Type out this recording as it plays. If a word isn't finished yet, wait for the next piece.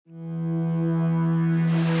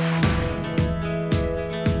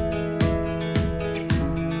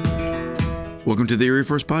Welcome to the Area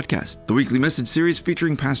First Podcast, the weekly message series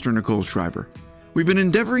featuring Pastor Nichole Schreiber. We've been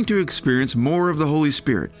endeavoring to experience more of the Holy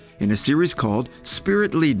Spirit in a series called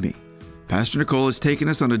Spirit Lead Me. Pastor Nichole has taken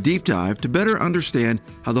us on a deep dive to better understand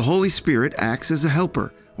how the Holy Spirit acts as a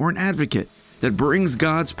helper or an advocate that brings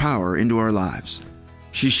God's power into our lives.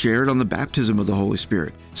 She shared on the baptism of the Holy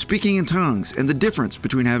Spirit, speaking in tongues, and the difference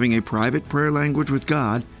between having a private prayer language with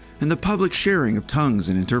God and the public sharing of tongues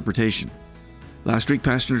and interpretation. Last week,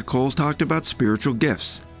 Pastor Nichole talked about spiritual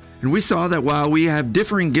gifts, and we saw that while we have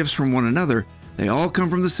differing gifts from one another, they all come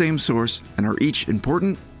from the same source and are each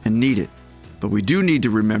important and needed. But we do need to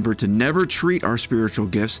remember to never treat our spiritual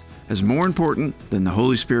gifts as more important than the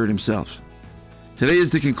Holy Spirit Himself. Today is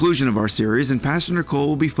the conclusion of our series, and Pastor Nichole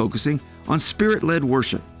will be focusing on Spirit-led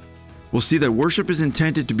worship. We'll see that worship is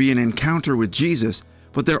intended to be an encounter with Jesus,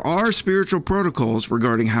 but there are spiritual protocols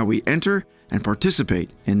regarding how we enter and participate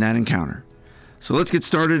in that encounter. So let's get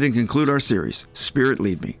started and conclude our series, Spirit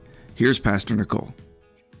Lead Me. Here's Pastor Nichole.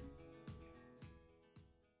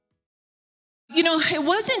 You know, it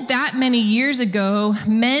wasn't that many years ago,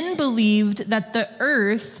 men believed that the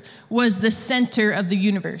earth was the center of the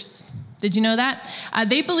universe. Did you know that?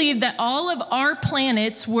 They believed that all of our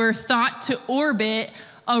planets were thought to orbit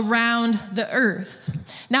around the earth.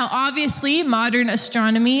 Now, obviously, modern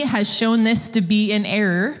astronomy has shown this to be an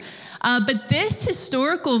error. But this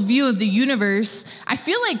historical view of the universe, I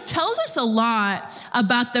feel like tells us a lot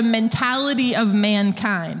about the mentality of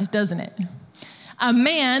mankind, doesn't it? A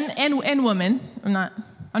man and woman,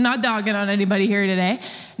 I'm not dogging on anybody here today,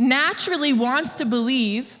 naturally wants to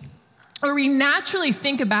believe, or we naturally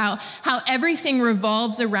think about how everything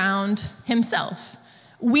revolves around himself.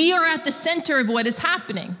 We are at the center of what is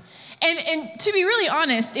happening. And to be really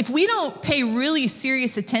honest, if we don't pay really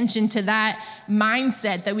serious attention to that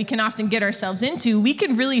mindset that we can often get ourselves into, we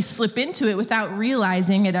can really slip into it without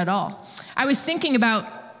realizing it at all. I was thinking about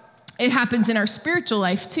it happens in our spiritual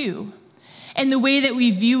life too, and the way that we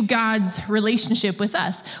view God's relationship with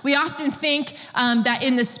us. We often think that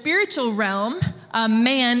in the spiritual realm,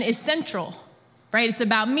 man is central, right? It's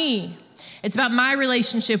about me. It's about my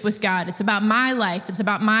relationship with God. It's about my life. It's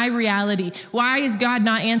about my reality. Why is God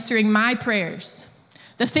not answering my prayers?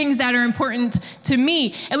 The things that are important to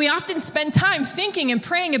me. And we often spend time thinking and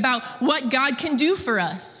praying about what God can do for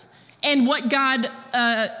us and what God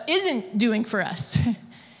isn't doing for us.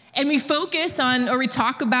 And we focus on, or we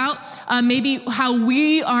talk about maybe how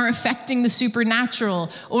we are affecting the supernatural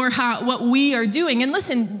or what we are doing. And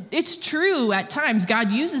listen, it's true at times God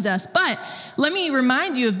uses us, but let me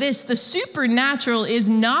remind you of this. The supernatural is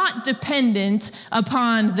not dependent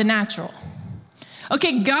upon the natural.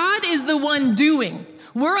 Okay, God is the one doing.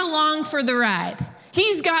 We're along for the ride.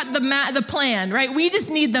 He's got the plan, right? We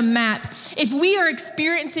just need the map. If we are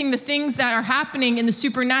experiencing the things that are happening in the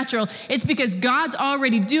supernatural, it's because God's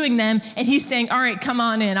already doing them, and He's saying, all right, come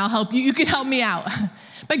on in, I'll help you. You can help me out.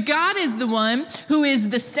 But God is the one who is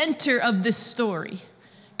the center of this story.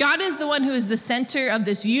 God is the one who is the center of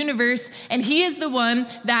this universe, and He is the one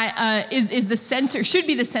that is the center, should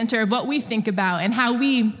be the center of what we think about and how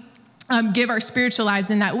we give our spiritual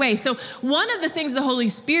lives in that way. So one of the things the Holy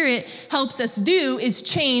Spirit helps us do is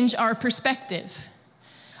change our perspective.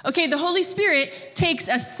 Okay, the Holy Spirit takes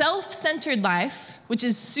a self-centered life, which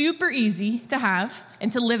is super easy to have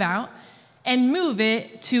and to live out, and move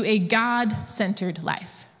it to a God-centered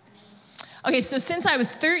life. Okay, so since I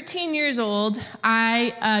was 13 years old,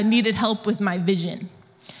 I needed help with my vision.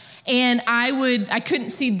 And I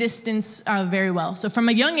couldn't see distance very well. So from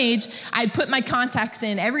a young age, I'd put my contacts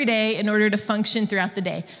in every day in order to function throughout the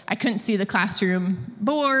day. I couldn't see the classroom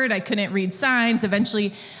board. I couldn't read signs.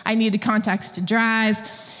 Eventually, I needed contacts to drive.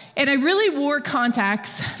 And I really wore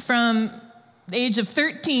contacts from the age of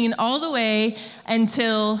 13 all the way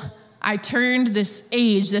until I turned this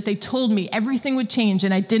age that they told me everything would change,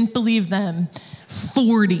 and I didn't believe them,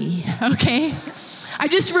 40, okay? I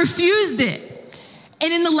just refused it.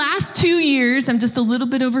 And in the last 2 years, I'm just a little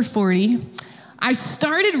bit over 40, I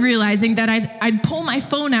started realizing that I'd pull my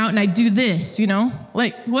phone out and I'd do this, you know?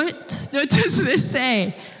 Like, what does this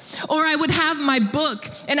say? Or I would have my book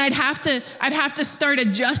and I'd have to start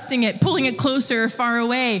adjusting it, pulling it closer or far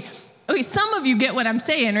away. Okay, some of you get what I'm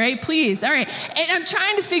saying, right? Please, all right. And I'm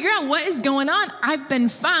trying to figure out what is going on. I've been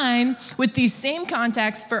fine with these same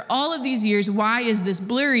contacts for all of these years. Why is this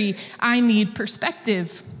blurry? I need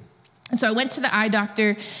perspective. And so I went to the eye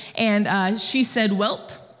doctor, and she said,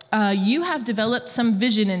 "Welp, you have developed some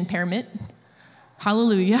vision impairment.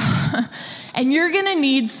 Hallelujah. And you're going to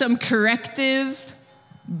need some corrective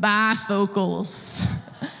bifocals."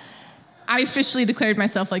 I officially declared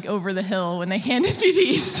myself like over the hill when they handed me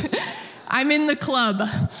these. I'm in the club.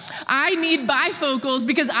 I need bifocals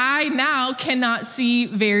because I now cannot see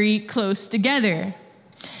very close together.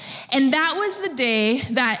 And that was the day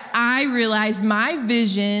that I realized my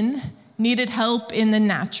vision needed help in the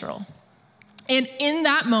natural. And in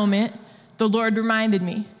that moment, the Lord reminded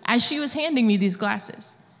me, as she was handing me these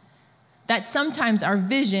glasses, that sometimes our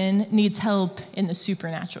vision needs help in the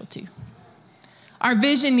supernatural too. Our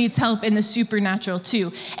vision needs help in the supernatural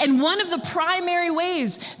too. And one of the primary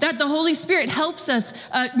ways that the Holy Spirit helps us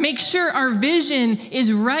make sure our vision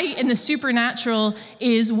is right in the supernatural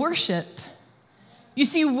is worship. You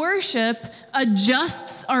see, worship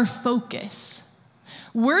adjusts our focus.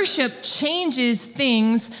 Worship changes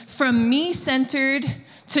things from me-centered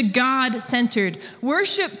to God-centered.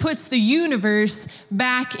 Worship puts the universe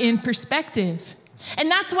back in perspective. And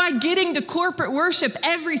that's why getting to corporate worship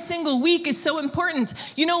every single week is so important.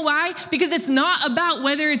 You know why? Because it's not about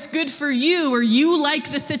whether it's good for you or you like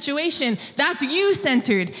the situation. That's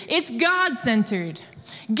you-centered. It's God-centered.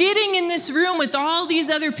 Getting in this room with all these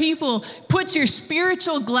other people puts your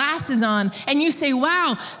spiritual glasses on and you say,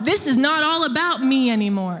 wow, this is not all about me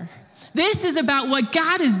anymore. This is about what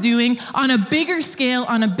God is doing on a bigger scale,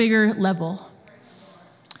 on a bigger level.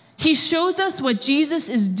 He shows us what Jesus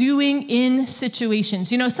is doing in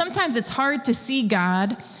situations. You know, sometimes it's hard to see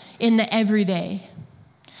God in the everyday,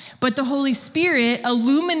 but the Holy Spirit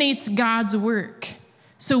illuminates God's work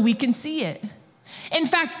so we can see it. In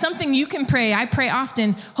fact, something you can pray, I pray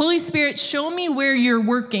often, Holy Spirit, show me where you're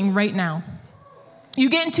working right now. You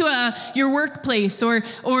get into your workplace or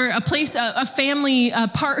a place, a family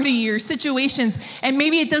party or situations, and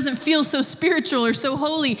maybe it doesn't feel so spiritual or so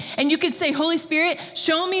holy. And you could say, Holy Spirit,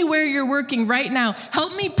 show me where you're working right now.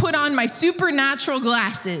 Help me put on my supernatural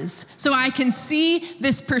glasses so I can see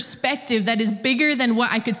this perspective that is bigger than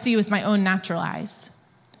what I could see with my own natural eyes.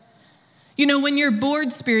 You know, when you're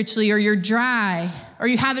bored spiritually or you're dry or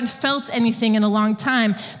you haven't felt anything in a long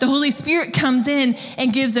time, the Holy Spirit comes in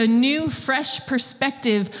and gives a new, fresh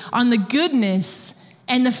perspective on the goodness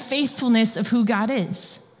and the faithfulness of who God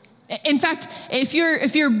is. In fact, if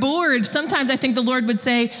you're bored, sometimes I think the Lord would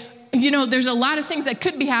say, you know, there's a lot of things that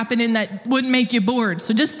could be happening that wouldn't make you bored.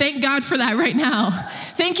 So just thank God for that right now.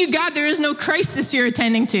 Thank you, God, there is no crisis you're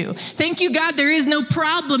attending to. Thank you, God, there is no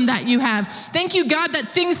problem that you have. Thank you, God, that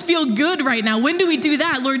things feel good right now. When do we do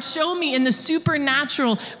that? Lord, show me in the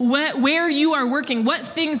supernatural where you are working, what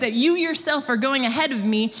things that you yourself are going ahead of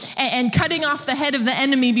me and cutting off the head of the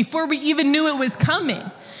enemy before we even knew it was coming,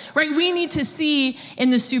 right? We need to see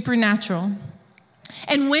in the supernatural.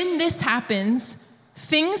 And when this happens,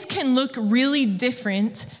 things can look really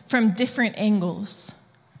different from different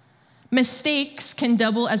angles. Mistakes can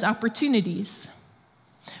double as opportunities.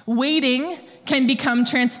 Waiting can become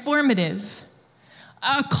transformative.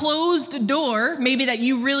 A closed door, maybe that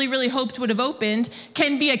you really, really hoped would have opened,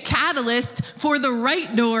 can be a catalyst for the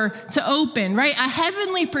right door to open, right? A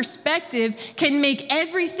heavenly perspective can make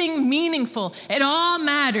everything meaningful. It all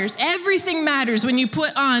matters. Everything matters when you put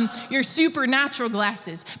on your supernatural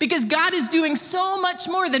glasses because God is doing so much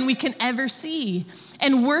more than we can ever see.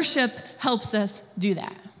 And worship helps us do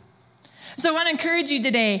that. So I want to encourage you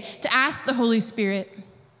today to ask the Holy Spirit,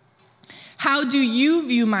 how do you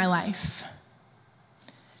view my life?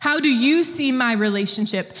 How do you see my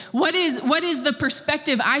relationship? What is the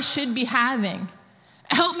perspective I should be having?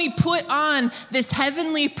 Help me put on this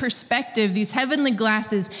heavenly perspective, these heavenly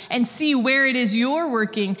glasses, and see where it is you're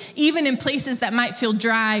working, even in places that might feel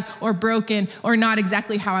dry or broken or not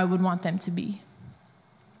exactly how I would want them to be.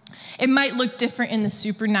 It might look different in the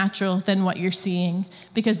supernatural than what you're seeing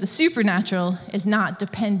because the supernatural is not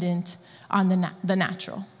dependent on the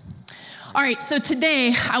natural. All right, so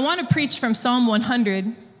today I want to preach from Psalm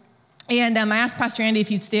 100. And I asked Pastor Andy if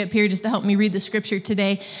he'd stay up here just to help me read the scripture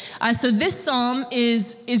today. So this psalm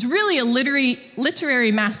is really a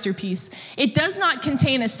literary masterpiece. It does not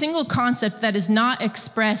contain a single concept that is not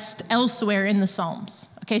expressed elsewhere in the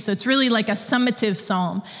Psalms. Okay, so it's really like a summative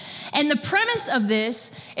psalm. And the premise of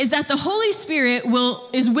this is that the Holy Spirit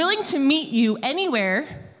is willing to meet you anywhere,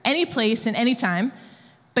 any place, and any time,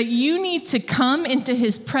 but you need to come into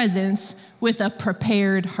his presence with a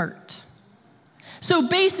prepared heart. So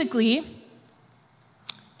basically,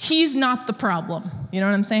 he's not the problem. You know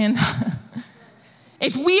what I'm saying?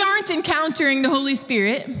 If we aren't encountering the Holy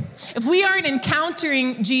Spirit, if we aren't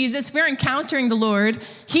encountering Jesus, if we're encountering the Lord,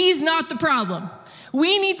 he's not the problem.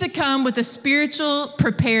 We need to come with a spiritual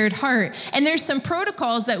prepared heart. And there's some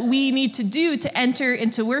protocols that we need to do to enter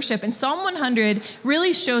into worship. And Psalm 100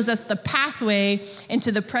 really shows us the pathway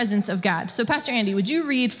into the presence of God. So Pastor Andy, would you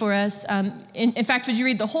read for us? In fact, would you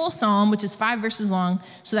read the whole psalm, which is 5 verses long,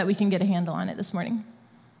 so that we can get a handle on it this morning?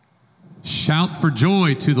 Shout for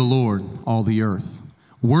joy to the Lord, all the earth.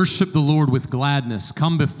 Worship the Lord with gladness.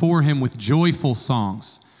 Come before him with joyful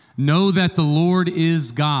songs. Know that the Lord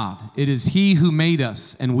is God. It is he who made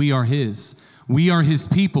us, and we are his. We are his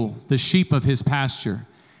people, the sheep of his pasture.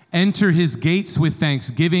 Enter his gates with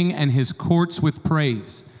thanksgiving and his courts with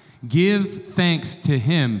praise. Give thanks to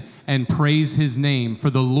him and praise his name,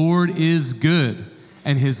 for the Lord is good,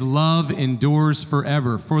 and his love endures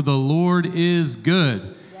forever. For the Lord is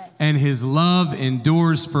good, and his love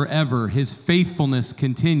endures forever. His faithfulness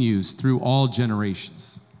continues through all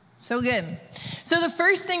generations. So good. So the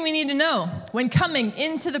first thing we need to know when coming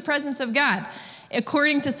into the presence of God,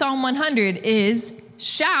 according to Psalm 100, is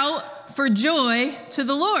shout for joy to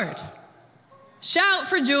the Lord. Shout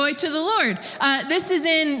for joy to the Lord. This is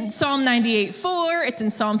in Psalm 98:4. It's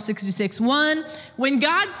in Psalm 66:1. When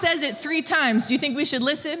God says it 3 times, do you think we should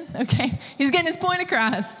listen? Okay, he's getting his point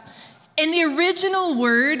across. And the original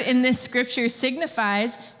word in this scripture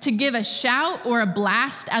signifies to give a shout or a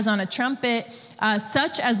blast as on a trumpet,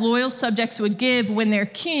 such as loyal subjects would give when their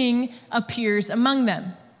king appears among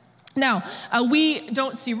them. Now, we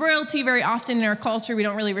don't see royalty very often in our culture. We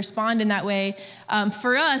don't really respond in that way.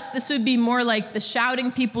 For us, this would be more like the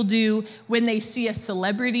shouting people do when they see a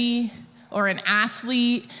celebrity or an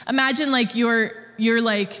athlete. Imagine like your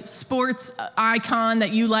like sports icon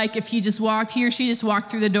that you like. If he or she just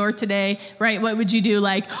walked through the door today, right? What would you do?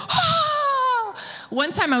 Like, ah!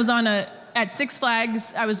 One time I was at Six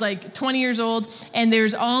Flags. I was like 20 years old, and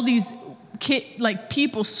there's all these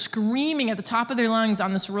people screaming at the top of their lungs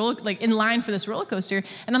on this in line for this roller coaster.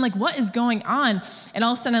 And I'm like, what is going on? And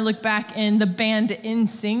all of a sudden I look back, and the band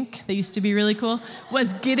NSYNC, they used to be really cool,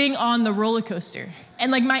 was getting on the roller coaster.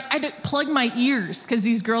 And like I had to plug my ears because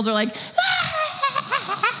these girls are like,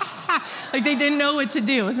 like they didn't know what to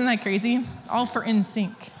do. Isn't that crazy? All for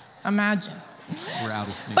NSYNC. Imagine. We're out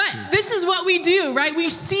of sync. But this is what we do, right? We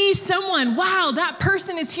see someone, wow, that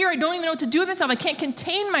person is here. I don't even know what to do with myself. I can't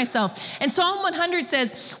contain myself. And Psalm 100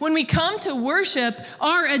 says, when we come to worship,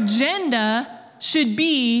 our agenda should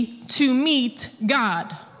be to meet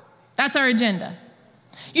God. That's our agenda.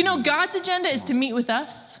 You know, God's agenda is to meet with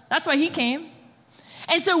us. That's why he came.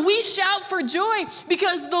 And so we shout for joy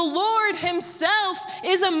because the Lord himself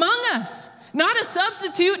is among us. Not a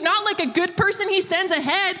substitute, not like a good person he sends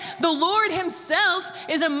ahead. The Lord himself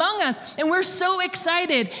is among us, and we're so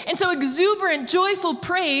excited. And so exuberant, joyful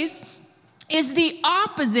praise is the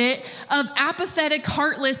opposite of apathetic,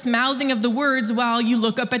 heartless mouthing of the words while you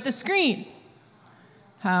look up at the screen.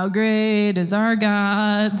 How great is our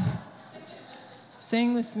God?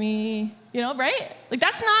 Sing with me. You know, right? Like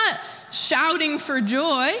that's not shouting for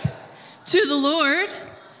joy to the Lord.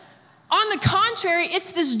 On the contrary,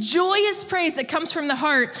 it's this joyous praise that comes from the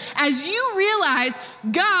heart as you realize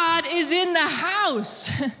God is in the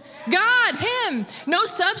house. God, him, no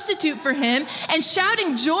substitute for him, and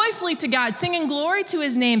shouting joyfully to God, singing glory to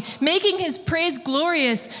his name, making his praise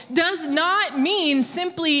glorious does not mean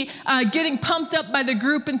simply getting pumped up by the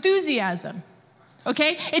group enthusiasm.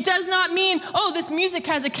 Okay? It does not mean, oh, this music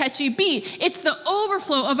has a catchy beat. It's the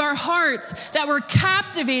overflow of our hearts that we're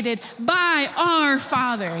captivated by our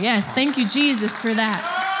Father. Yes, thank you, Jesus, for that.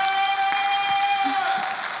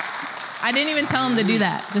 I didn't even tell him to do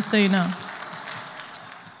that, just so you know.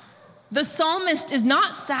 The psalmist is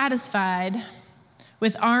not satisfied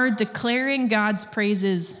with our declaring God's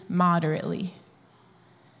praises moderately.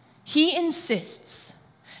 He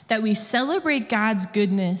insists that we celebrate God's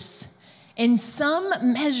goodness in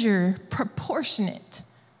some measure proportionate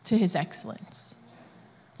to his excellence.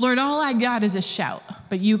 Lord, all I got is a shout,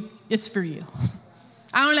 but it's for you.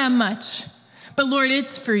 I don't have much, but Lord,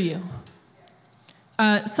 it's for you.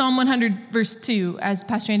 Psalm 100, verse 2, as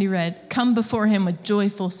Pastor Andy read, come before him with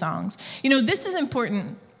joyful songs. You know, this is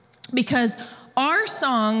important because our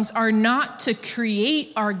songs are not to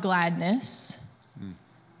create our gladness,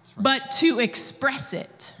 but to express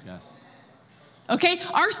it. Yes. Okay?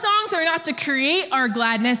 Our songs are not to create our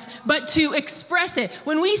gladness, but to express it.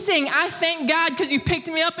 When we sing, I thank God because you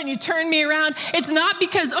picked me up and you turned me around, it's not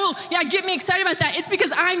because, oh, yeah, get me excited about that. It's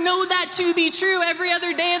because I know that to be true every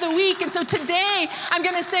other day of the week. And so today, I'm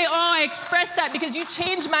going to say, oh, I expressed that because you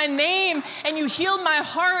changed my name and you healed my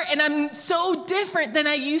heart and I'm so different than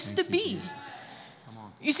I used to be.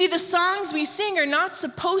 You see, the songs we sing are not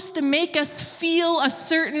supposed to make us feel a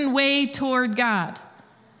certain way toward God.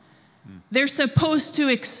 They're supposed to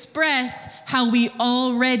express how we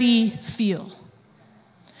already feel.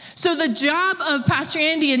 So the job of Pastor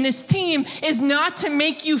Andy and this team is not to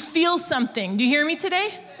make you feel something. Do you hear me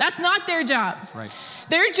today? That's not their job. That's right.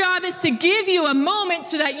 Their job is to give you a moment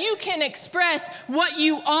so that you can express what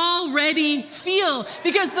you already feel.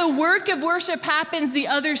 Because the work of worship happens the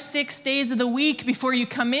other 6 days of the week before you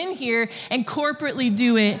come in here and corporately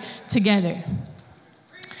do it together.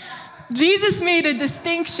 Jesus made a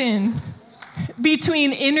distinction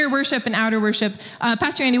between inner worship and outer worship.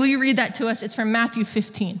 Pastor Andy, will you read that to us? It's from Matthew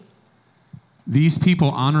 15. These people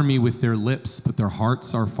honor me with their lips, but their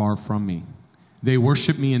hearts are far from me. They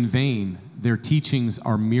worship me in vain. Their teachings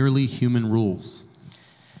are merely human rules.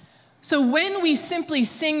 So when we simply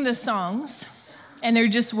sing the songs, and they're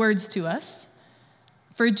just words to us,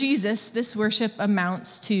 for Jesus, this worship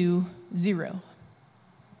amounts to 0.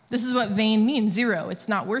 This is what vain means, 0. It's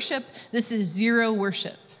not worship. This is 0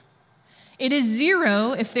 worship. It is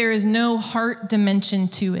 0 if there is no heart dimension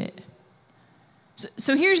to it.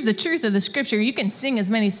 So here's the truth of the scripture. You can sing as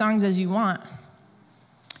many songs as you want.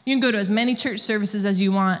 You can go to as many church services as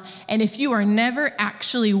you want. And if you are never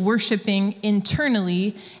actually worshiping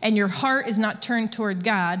internally and your heart is not turned toward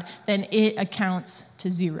God, then it accounts to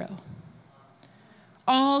 0.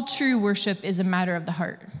 All true worship is a matter of the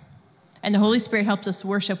heart. And the Holy Spirit helps us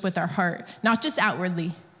worship with our heart, not just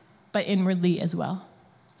outwardly, but inwardly as well.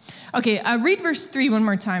 Okay, read verse 3 one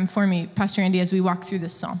more time for me, Pastor Andy, as we walk through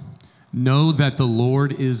this psalm. Know that the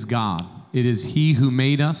Lord is God. It is he who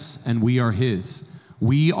made us, and we are his.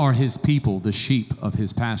 We are his people, the sheep of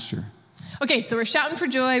his pasture. Okay, so we're shouting for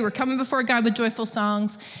joy. We're coming before God with joyful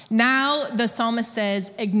songs. Now the psalmist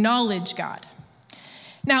says, acknowledge God.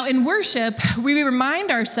 Now in worship, we remind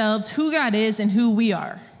ourselves who God is and who we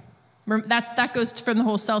are. That goes from the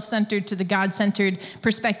whole self-centered to the God-centered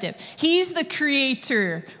perspective. He's the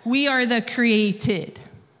creator. We are the created.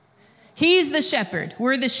 He's the shepherd.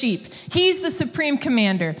 We're the sheep. He's the supreme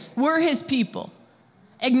commander. We're his people.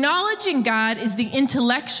 Acknowledging God is the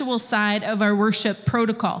intellectual side of our worship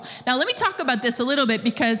protocol. Now, let me talk about this a little bit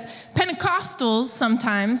because Pentecostals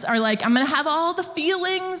sometimes are like, I'm going to have all the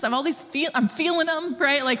feelings. I have all these I'm feeling them,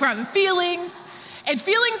 right? Like we're having feelings. And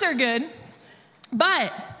feelings are good.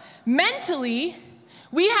 But mentally,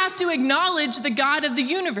 we have to acknowledge the God of the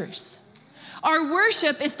universe. Our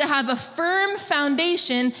worship is to have a firm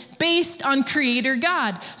foundation based on Creator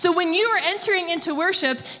God. So when you are entering into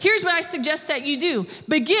worship, here's what I suggest that you do.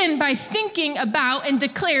 Begin by thinking about and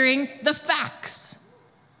declaring the facts.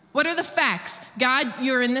 What are the facts? God,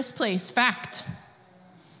 you're in this place. Fact.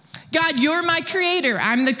 God, you're my creator.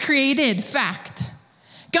 I'm the created. Fact.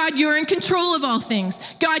 God, you're in control of all things.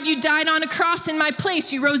 God, you died on a cross in my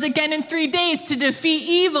place. You rose again in 3 days to defeat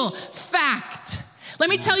evil. Fact. Let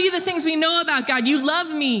me tell you the things we know about God. You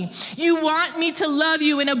love me. You want me to love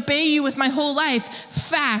you and obey you with my whole life.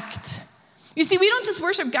 Fact. You see, we don't just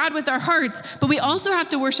worship God with our hearts, but we also have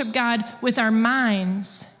to worship God with our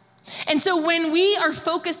minds. And so when we are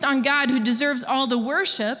focused on God who deserves all the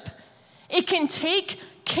worship, it can take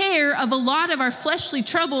care of a lot of our fleshly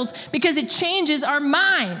troubles because it changes our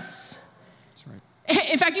minds. That's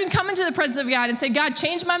right. In fact, you can come into the presence of God and say, God,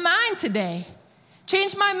 change my mind today.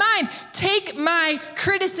 Change my mind. Take my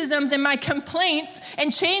criticisms and my complaints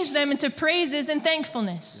and change them into praises and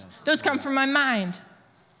thankfulness. Yes. Those come from my mind.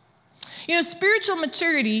 You know, spiritual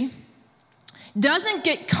maturity doesn't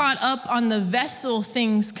get caught up on the vessel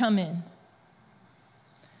things come in.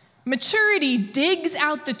 Maturity digs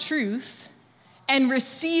out the truth and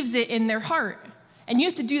receives it in their heart. And you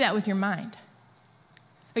have to do that with your mind.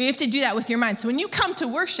 You have to do that with your mind. So when you come to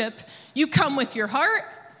worship, you come with your heart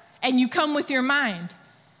and you come with your mind.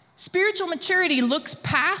 Spiritual maturity looks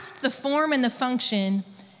past the form and the function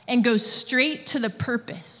and goes straight to the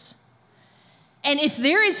purpose. And if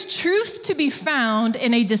there is truth to be found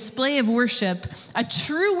in a display of worship, a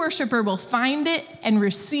true worshiper will find it and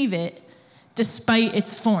receive it despite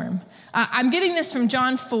its form. I'm getting this from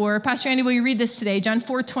John 4. Pastor Andy, will you read this today? John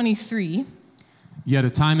 4:23. Yet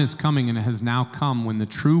a time is coming, and it has now come, when the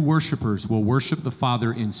true worshipers will worship the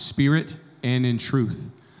Father in spirit and in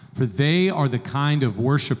truth. For they are the kind of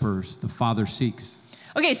worshipers the Father seeks.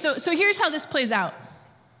 Okay, so here's how this plays out.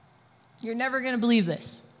 You're never going to believe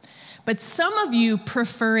this. But some of you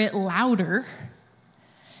prefer it louder,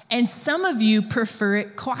 and some of you prefer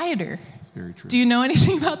it quieter. It's very true. Do you know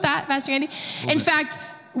anything about that, Pastor Andy? In fact,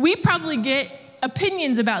 we probably get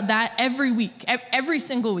opinions about that every week, every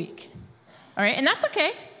single week. All right, and that's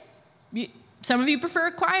okay. Some of you prefer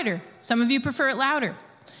it quieter. Some of you prefer it louder.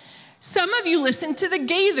 Some of you listen to the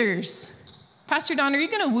Gaithers. Pastor Don, are you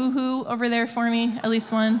going to woohoo over there for me? At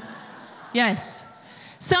least one? Yes.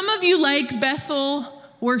 Some of you like Bethel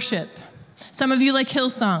worship. Some of you like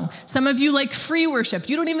Hillsong. Some of you like free worship.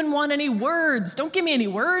 You don't even want any words. Don't give me any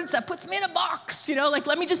words. That puts me in a box, like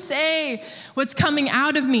let me just say what's coming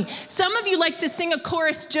out of me. Some of you like to sing a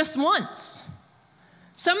chorus just once.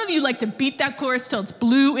 Some of you like to beat that chorus till it's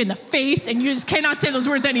blue in the face and you just cannot say those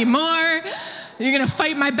words anymore. You're going to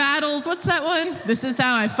fight my battles. What's that one? This is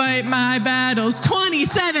how I fight my battles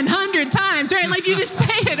 2,700 times, right? Like you just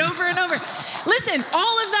say it over and over. Listen,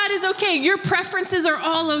 all of that is okay. Your preferences are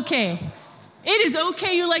all okay. It is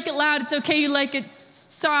okay you like it loud. It's okay you like it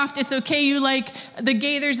soft. It's okay you like the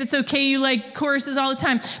gaithers. It's okay you like choruses all the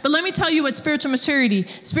time. But let me tell you what spiritual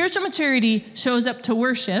maturity shows up to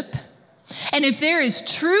worship. And if there is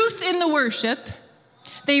truth in the worship,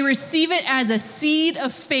 they receive it as a seed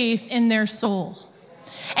of faith in their soul.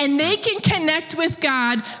 And they can connect with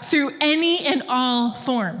God through any and all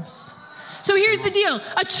forms. So here's the deal.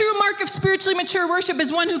 A true mark of spiritually mature worship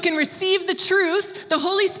is one who can receive the truth, the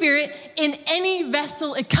Holy Spirit, in any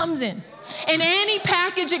vessel it comes in any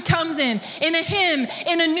package it comes in a hymn,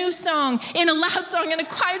 in a new song, in a loud song, in a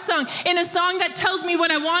quiet song, in a song that tells me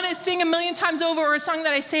what I want to sing a million times over, or a song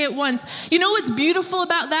that I say it once. You know what's beautiful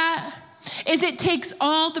about that? Is it takes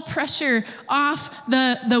all the pressure off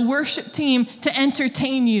the worship team to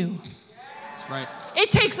entertain you. That's right. It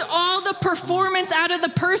takes all the performance out of the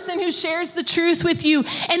person who shares the truth with you,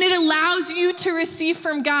 and it allows you to receive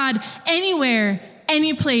from God anywhere,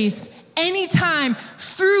 any place, anytime,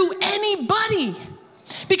 through anybody.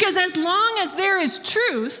 Because as long as there is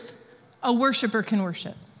truth, a worshiper can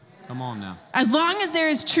worship. Come on now. As long as there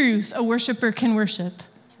is truth, a worshiper can worship.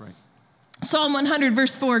 That's right. Psalm 100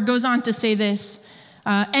 verse 4 goes on to say this,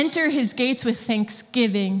 enter his gates with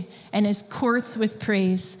thanksgiving and his courts with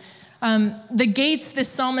praise. The gates this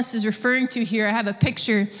psalmist is referring to here, I have a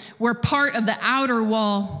picture, were part of the outer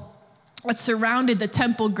wall that surrounded the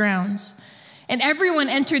temple grounds. And everyone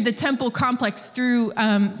entered the temple complex through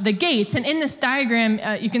the gates. And in this diagram,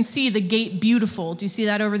 you can see the gate beautiful. Do you see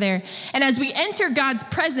that over there? And as we enter God's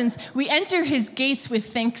presence, we enter his gates with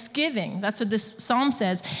thanksgiving. That's what this psalm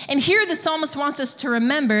says. And here the psalmist wants us to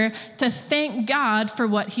remember to thank God for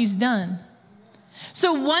what he's done.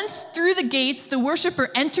 So once through the gates, the worshiper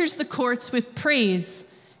enters the courts with praise.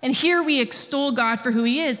 And here we extol God for who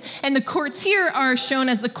he is. And the courts here are shown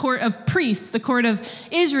as the court of priests, the court of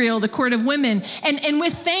Israel, the court of women. And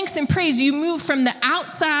with thanks and praise, you move from the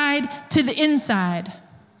outside to the inside.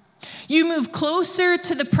 You move closer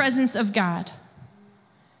to the presence of God.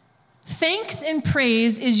 Thanks and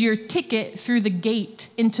praise is your ticket through the gate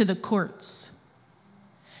into the courts.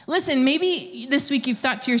 Listen, maybe this week you've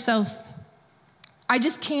thought to yourself, I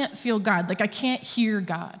just can't feel God. Like I can't hear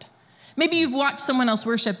God. Maybe you've watched someone else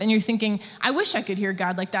worship and you're thinking, I wish I could hear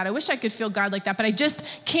God like that. I wish I could feel God like that, but I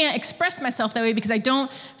just can't express myself that way because I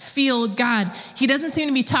don't feel God. He doesn't seem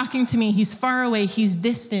to be talking to me. He's far away. He's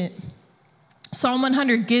distant. Psalm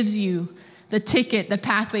 100 gives you the ticket, the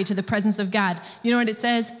pathway to the presence of God. You know what it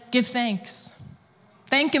says? Give thanks.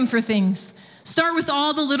 Thank him for things. Start with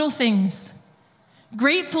all the little things.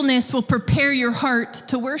 Gratefulness will prepare your heart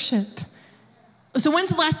to worship. So when's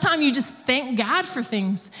the last time you just thank God for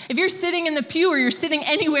things? If you're sitting in the pew or you're sitting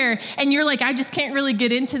anywhere and you're like, I just can't really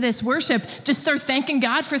get into this worship, just start thanking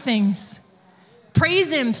God for things.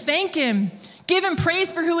 Praise him, thank him, give him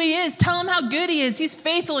praise for who he is. Tell him how good he is. He's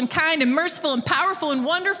faithful and kind and merciful and powerful and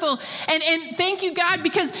wonderful. And thank you, God,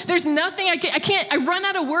 because there's nothing I run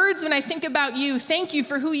out of words when I think about you. Thank you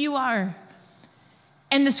for who you are.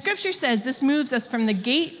 And the scripture says this moves us from the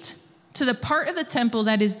gate to the part of the temple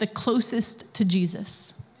that is the closest to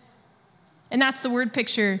Jesus. And that's the word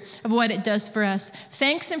picture of what it does for us.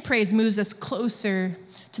 Thanks and praise moves us closer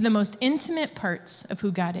to the most intimate parts of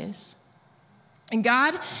who God is. And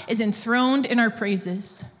God is enthroned in our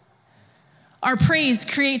praises. Our praise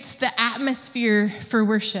creates the atmosphere for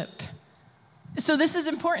worship. So this is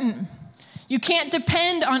important. You can't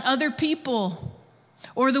depend on other people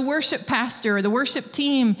or the worship pastor or the worship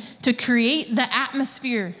team to create the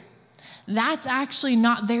atmosphere. That's actually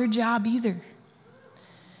not their job either.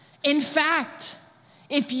 In fact,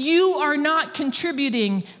 if you are not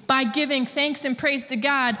contributing by giving thanks and praise to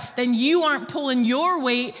God, then you aren't pulling your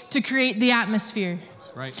weight to create the atmosphere.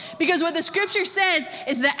 Right. Because what the scripture says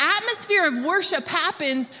is the atmosphere of worship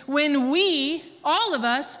happens when we, all of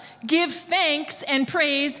us, give thanks and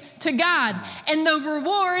praise to God. And the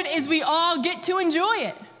reward is we all get to enjoy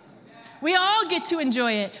it. We all get to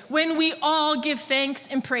enjoy it when we all give thanks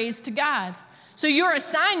and praise to God. So your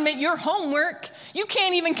assignment, your homework, you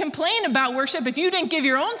can't even complain about worship if you didn't give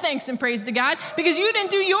your own thanks and praise to God because you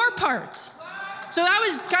didn't do your part. So that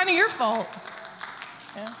was kind of your fault.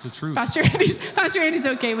 Yeah. It's the truth. Pastor Andy's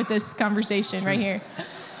okay with this conversation right here.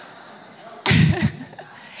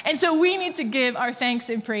 so we need to give our thanks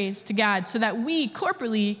and praise to God so that we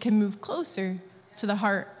corporately can move closer to the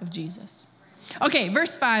heart of Jesus. Okay,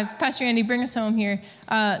 verse 5. Pastor Andy, bring us home here.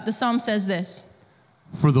 The psalm says this.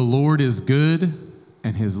 For the Lord is good,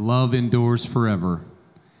 and his love endures forever.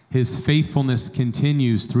 His faithfulness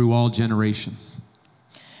continues through all generations.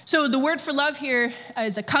 So the word for love here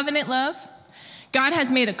is a covenant love. God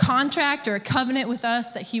has made a contract or a covenant with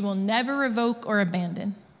us that he will never revoke or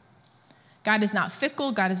abandon. God is not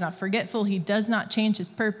fickle. God is not forgetful. He does not change his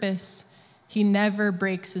purpose. He never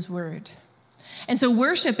breaks his word. And so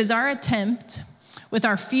worship is our attempt with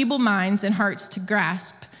our feeble minds and hearts to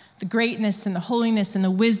grasp the greatness and the holiness and the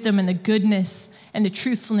wisdom and the goodness and the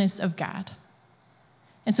truthfulness of God.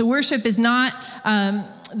 And so worship is not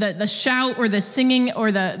the shout or the singing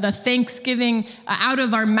or the thanksgiving out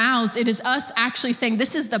of our mouths. It is us actually saying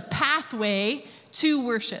this is the pathway to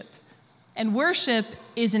worship. And worship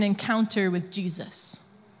is an encounter with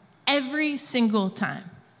Jesus every single time.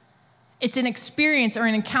 It's an experience or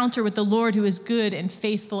an encounter with the Lord who is good and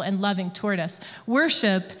faithful and loving toward us.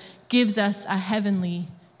 Worship gives us a heavenly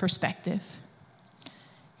perspective.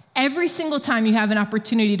 Every single time you have an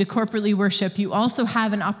opportunity to corporately worship, you also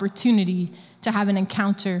have an opportunity to have an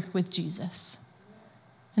encounter with Jesus.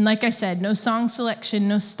 And like I said, no song selection,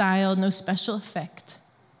 no style, no special effect,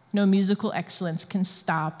 no musical excellence can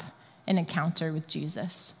stop an encounter with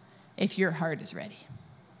Jesus if your heart is ready.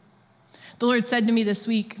 The Lord said to me this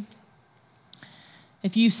week,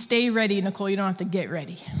 if you stay ready, Nichole, you don't have to get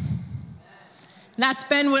ready. And that's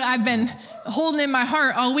been what I've been holding in my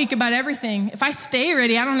heart all week about everything. If I stay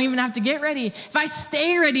ready, I don't even have to get ready. If I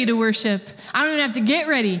stay ready to worship, I don't even have to get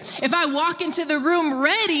ready. If I walk into the room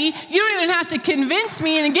ready, you don't even have to convince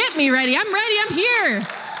me and get me ready. I'm ready, I'm here.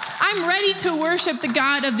 I'm ready to worship the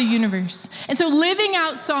God of the universe. And so living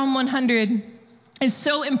out Psalm 100 is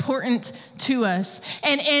so important to us.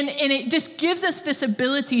 And it just gives us this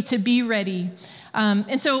ability to be ready.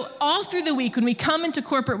 And so all through the week, when we come into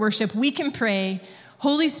corporate worship, we can pray,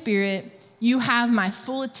 Holy Spirit, you have my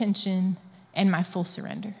full attention and my full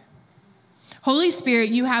surrender. Holy Spirit,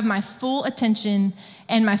 you have my full attention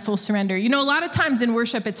and my full surrender. You know, a lot of times in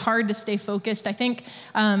worship, it's hard to stay focused. I think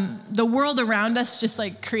the world around us just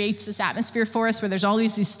like creates this atmosphere for us where there's all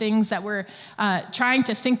these things that we're trying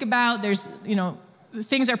to think about. There's, you know,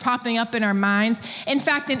 things are popping up in our minds. In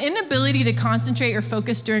fact, an inability to concentrate or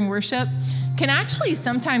focus during worship can actually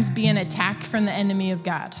sometimes be an attack from the enemy of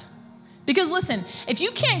God. Because listen, if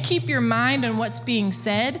you can't keep your mind on what's being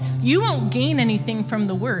said, you won't gain anything from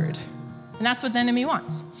the word. And that's what the enemy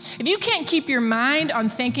wants. If you can't keep your mind on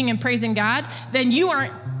thanking and praising God, then you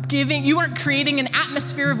aren't creating an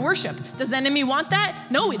atmosphere of worship. Does the enemy want that?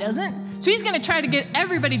 No, he doesn't. So he's going to try to get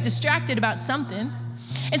everybody distracted about something.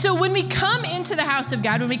 And so when we come into the house of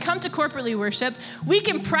God, when we come to corporately worship, we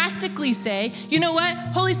can practically say, you know what,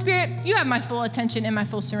 Holy Spirit, you have my full attention and my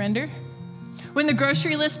full surrender. When the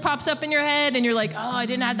grocery list pops up in your head and you're like, oh, I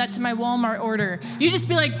didn't add that to my Walmart order, you just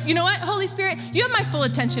be like, you know what, Holy Spirit, you have my full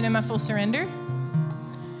attention and my full surrender.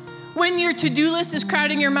 When your to-do list is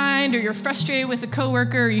crowding your mind or you're frustrated with a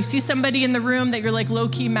coworker or you see somebody in the room that you're like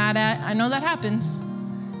low-key mad at, I know that happens.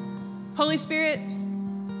 Holy Spirit,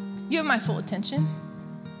 you have my full attention.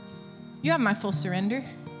 You have my full surrender.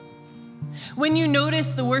 When you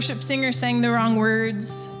notice the worship singer sang the wrong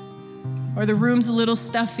words, or the room's a little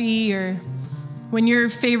stuffy, or when your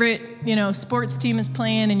favorite, sports team is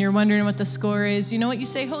playing and you're wondering what the score is, you know what you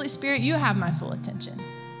say? Holy Spirit, you have my full attention.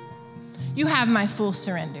 You have my full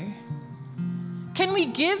surrender. Can we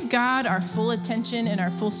give God our full attention and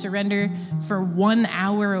our full surrender for 1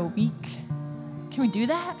 hour a week? Can we do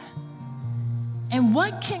that? And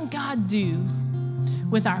what can God do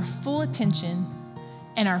with our full attention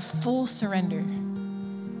and our full surrender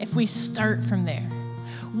if we start from there?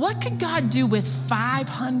 What could God do with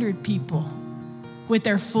 500 people with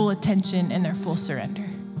their full attention and their full surrender?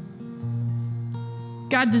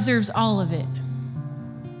 God deserves all of it.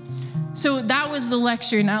 So that was the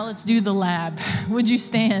lecture. Now let's do the lab. Would you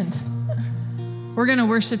stand? We're going to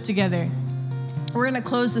worship together. We're going to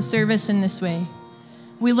close the service in this way.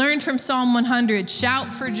 We learned from Psalm 100,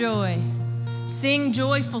 shout for joy. Sing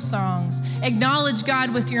joyful songs. Acknowledge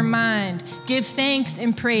God with your mind. Give thanks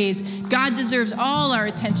and praise. God deserves all our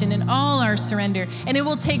attention and all our surrender. And it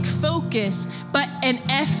will take focus, but an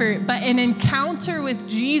effort, but an encounter with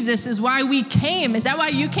Jesus is why we came. Is that why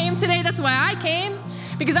you came today? That's why I came.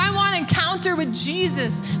 Because I want an encounter with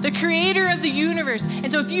Jesus, the creator of the universe.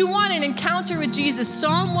 And so if you want an encounter with Jesus,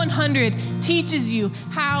 Psalm 100 teaches you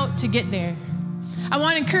how to get there. I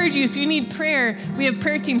want to encourage you, if you need prayer, we have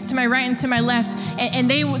prayer teams to my right and to my left, and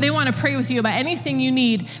they want to pray with you about anything you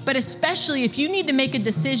need. But especially if you need to make a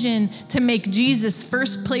decision to make Jesus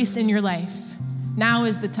first place in your life, now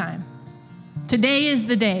is the time. Today is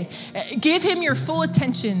the day. Give him your full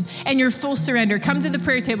attention and your full surrender. Come to the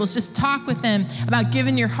prayer tables. Just talk with them about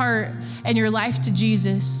giving your heart and your life to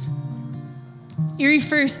Jesus. Erie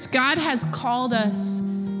First, God has called us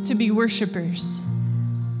to be worshipers.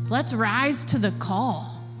 Let's rise to the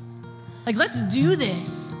call. Let's do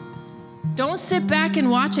this. Don't sit back and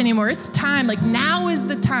watch anymore. It's time. Now is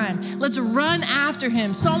the time. Let's run after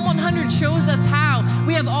him. Psalm 100 shows us how.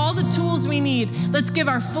 We have all the tools we need. Let's give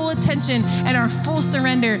our full attention and our full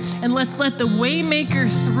surrender, and let's let the Waymaker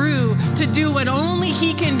through to do what only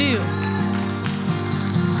he can do.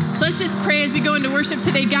 So let's just pray as we go into worship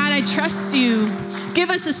today. God, I trust you. Give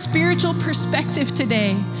us a spiritual perspective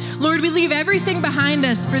today. Lord, we leave everything behind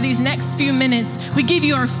us for these next few minutes. We give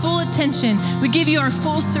you our full attention. We give you our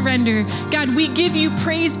full surrender. God, we give you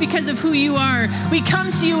praise because of who you are. We come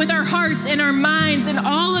to you with our hearts and our minds and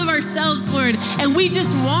all of ourselves, Lord, and we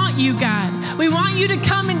just want you, God. We want you to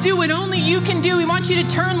come and do what only you can do. We want you to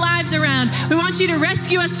turn lives around. We want you to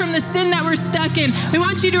rescue us from the sin that we're stuck in. We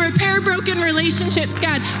want you to repair broken relationships,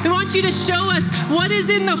 God. We want you to show us what is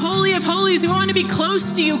in the Holy of Holies. We want to be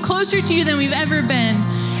close to you, closer to you than we've ever been.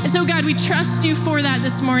 And so, God, we trust you for that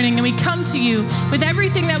this morning, and we come to you with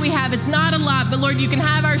everything that we have. It's not a lot, but Lord, you can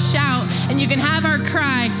have our shout, and you can have our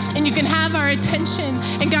cry, and you can have our attention.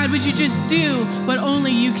 And God, would you just do what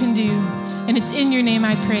only you can do? And it's in your name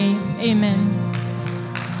I pray. Amen.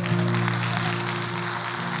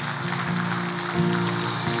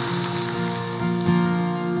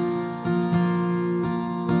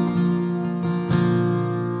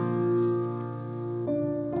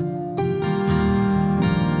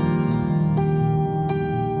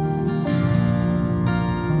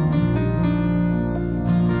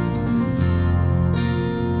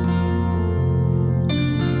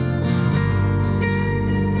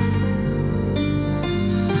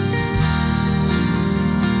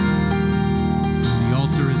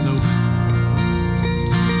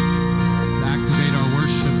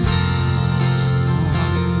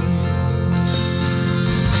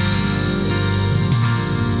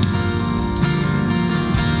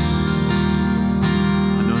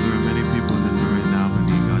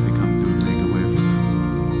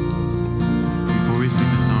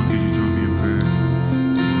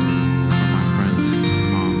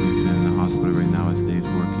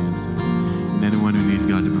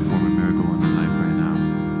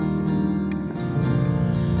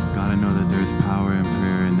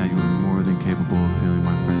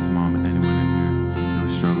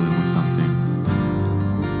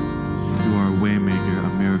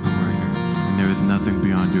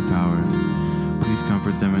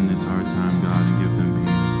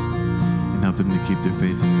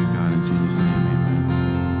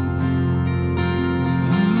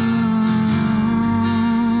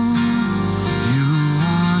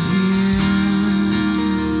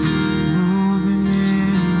 Moving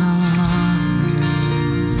in this place.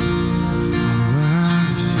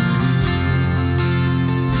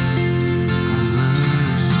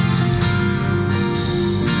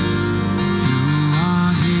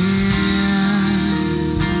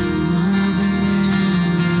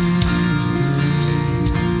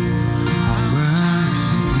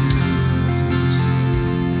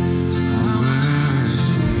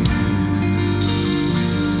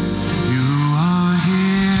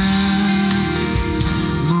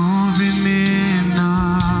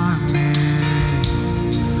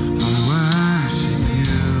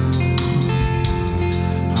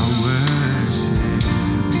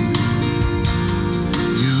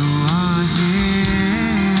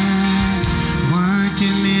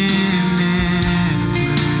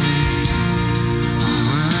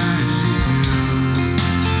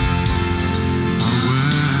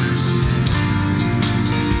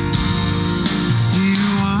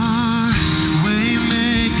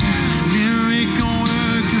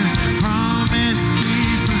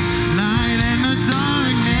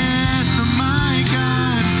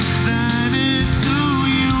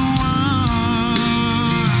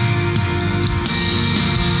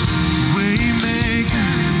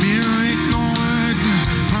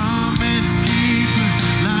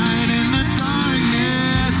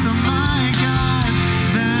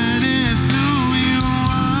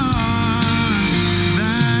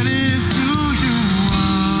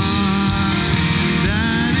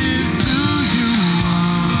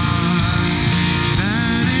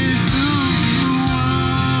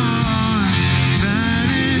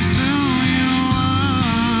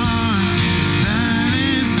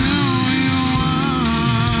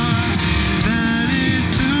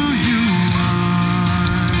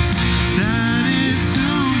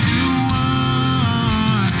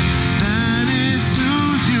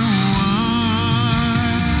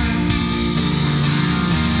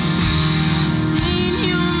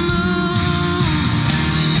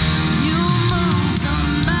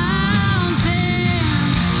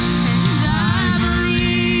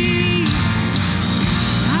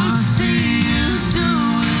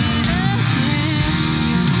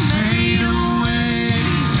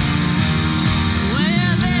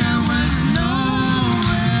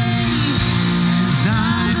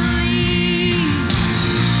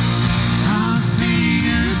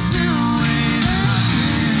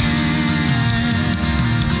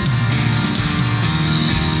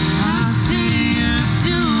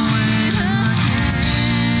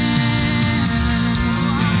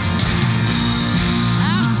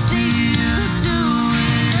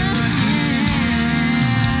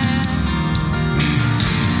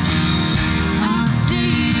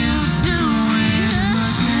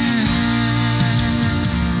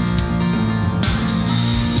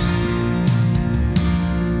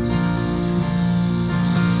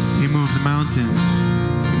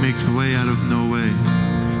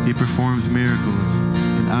 He performs miracles,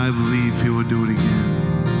 and I believe He will do it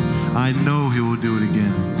again. I know He will do it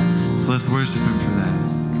again. So let's worship Him for that.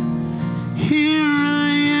 Here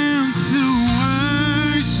I am to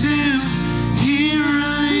worship. Here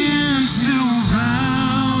I am to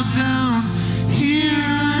bow down. Here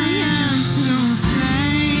I am to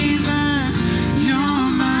say that You're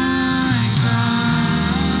my God.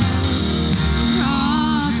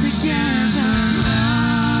 Altogether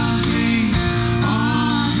lovely,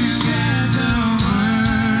 altogether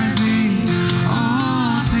worthy,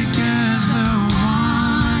 altogether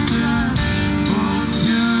wonderful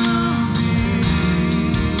to me.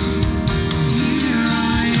 Here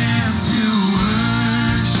I am to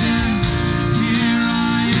worship. Here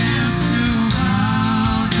I am to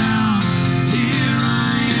bow down. Here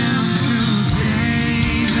I am to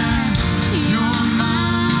say that You're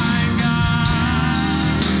my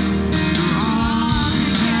God.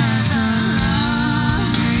 Altogether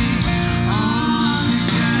lovely,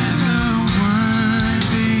 altogether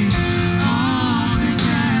worthy,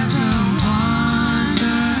 altogether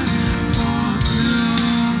wonderful to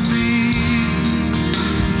me.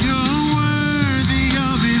 You're worthy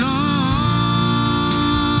of it all.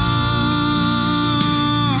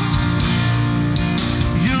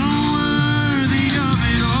 You're worthy of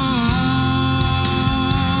it all.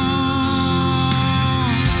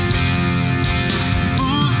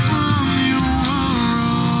 For from You are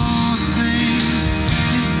all things,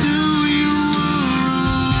 and to You are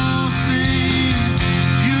all things.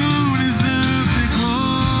 You deserve the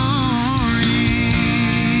glory.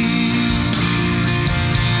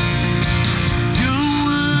 You're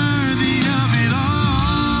worthy of it all.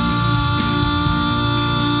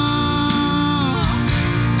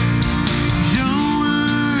 You're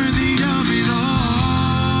worthy of it all.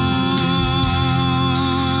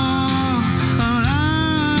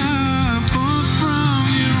 For from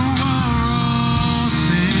You are all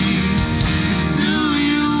things, and to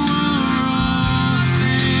You are all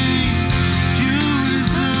things. You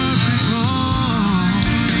deserve the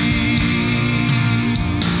glory.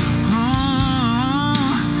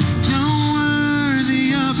 You're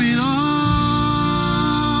worthy of it all.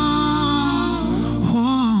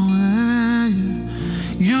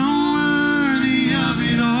 You're worthy of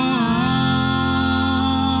it all.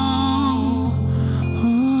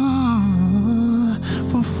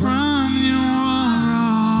 For from You are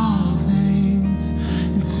all things,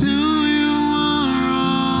 and to You are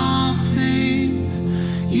all things.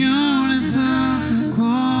 You deserve the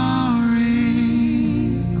glory.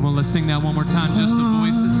 Come on, let's sing that one more time, just the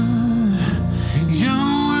voices.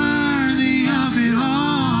 You're worthy of it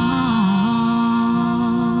all.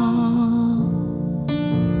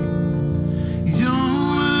 You're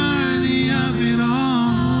worthy of it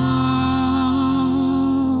all.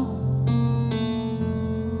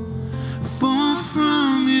 For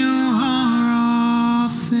from You are all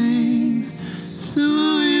things, to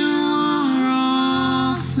You are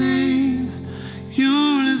all things.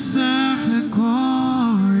 You deserve the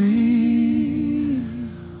glory.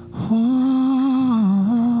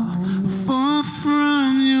 For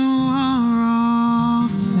from You are all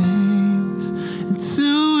things, and to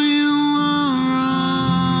You are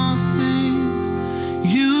all things.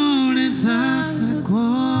 You deserve the glory.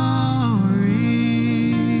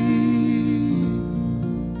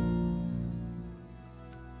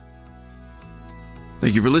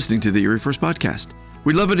 Thank you for listening to the Erie First Podcast.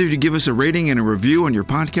 We'd love it if you give us a rating and a review on your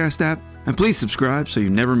podcast app, and please subscribe so you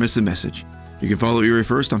never miss a message. You can follow Erie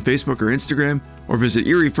First on Facebook or Instagram, or visit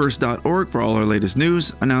eriefirst.org for all our latest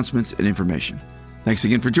news, announcements, and information. Thanks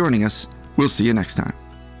again for joining us. We'll see you next time.